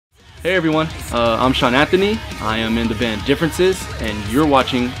Hey everyone, I'm Sean Anthony. I am in the band Differences, and you're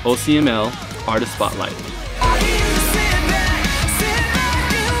watching OCML Artist Spotlight.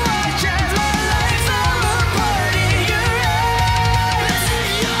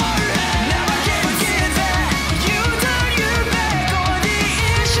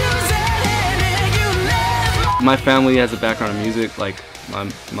 My family has a background in music, like my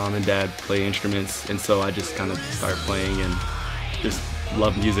mom and dad play instruments, and so I just kind of started playing and just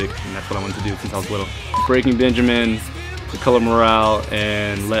love music, and that's what I wanted to do since I was little. Breaking Benjamin, The Color Morale,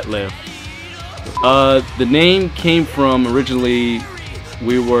 and Let Live. The name came from, originally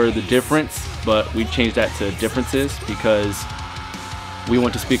we were The Difference, but we changed that to Differences because we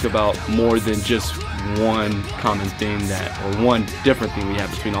want to speak about more than just one common thing or one different thing we have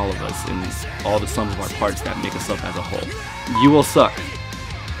between all of us and all the sums of our parts that make us up as a whole. You will suck,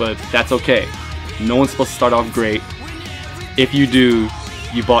 but that's okay. No one's supposed to start off great. If you do,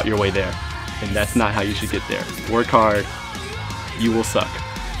 you bought your way there, and that's not how you should get there. Work hard, you will suck,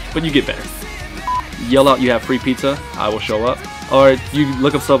 but you get better. Yell out you have free pizza, I will show up. Or you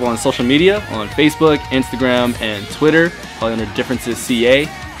look us up on social media, on Facebook, Instagram, and Twitter, probably under Differences CA.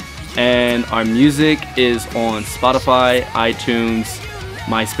 And our music is on Spotify, iTunes,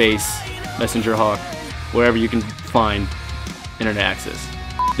 MySpace, Messenger Hawk, wherever you can find internet access.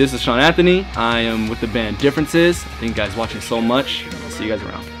 This is Sean Anthony. I am with the band Differences. Thank you guys for watching so much. I'll see you guys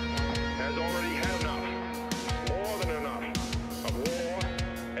around.